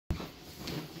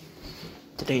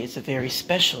Today is a very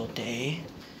special day.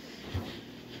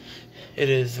 It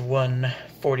is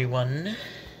 1:41.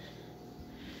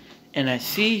 And I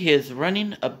see he is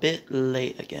running a bit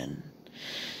late again.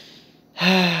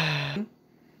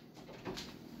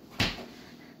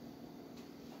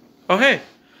 Oh, hey.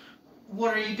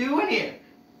 What are you doing here?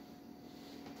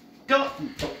 Don't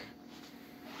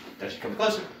you come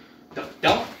closer. Don't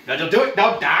do it.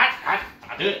 Don't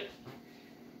I'll do it.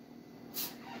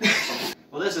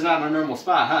 Well, this is not a normal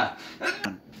spot,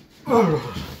 huh?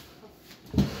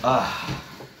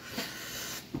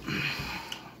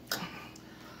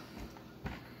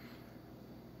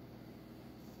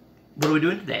 What are we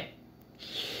doing today?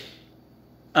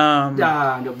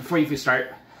 No, before you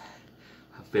start,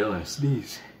 I'm feeling a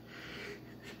sneeze.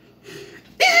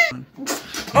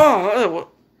 Oh,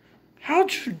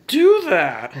 how'd you do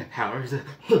that? How is it?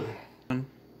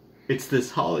 It's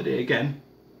this holiday again.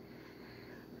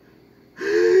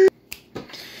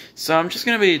 So I'm just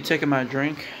gonna be taking my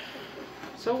drink.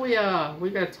 So we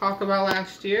gonna talk about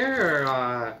last year,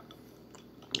 or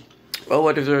Well,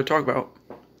 what is there to talk about?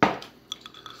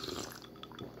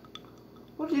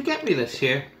 what did you get me this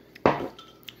year?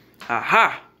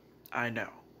 Aha! I know.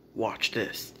 Watch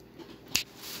this.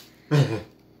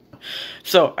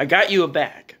 So, I got you a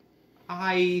bag.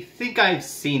 I think I've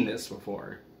seen this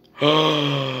before.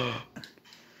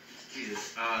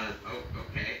 Jesus, oh,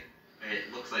 okay.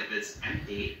 It looks like it's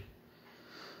empty.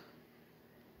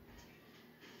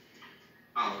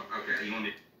 Oh, okay, you want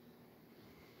me...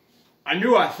 I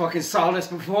knew I fucking saw this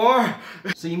before!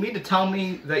 So you mean to tell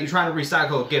me that you're trying to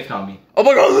recycle a gift on me? Oh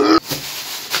my god!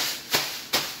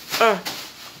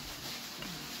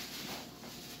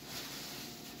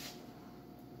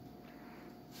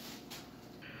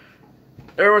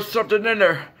 There was something in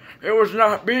there. It was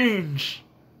not beans.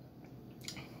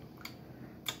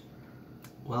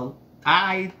 Well,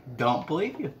 I don't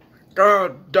believe you.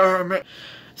 God damn it.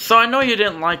 So I know you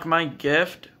didn't like my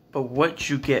gift, but what'd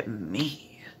you get me?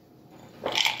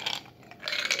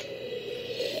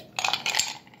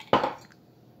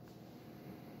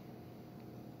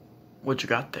 What you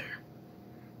got there?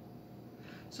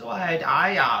 So I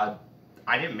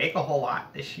didn't make a whole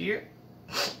lot this year.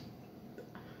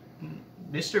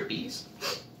 Mr. Beast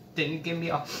didn't give me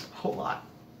a whole lot.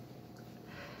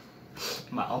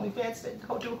 My OnlyFans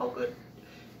didn't do a whole good.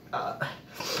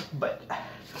 But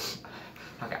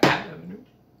I got ad revenue.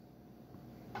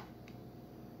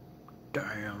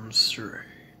 Damn straight.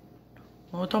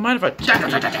 Well, don't mind if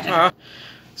I...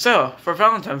 So, for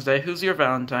Valentine's Day, who's your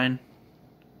Valentine?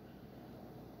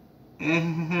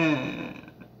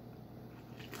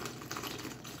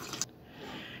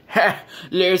 Ha!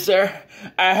 Loser!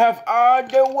 I have all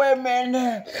the women!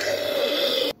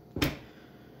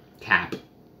 Cap.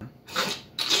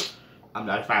 I'm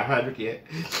not 500 yet,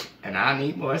 and I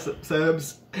need more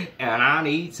subs, and I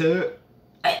need to...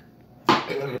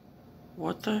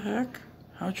 What the heck?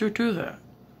 How'd you do that?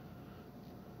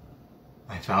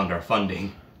 I found our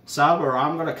funding. Sub, or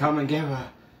I'm gonna come and give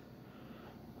a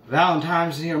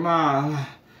Valentine's to your mom.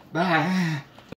 Bye.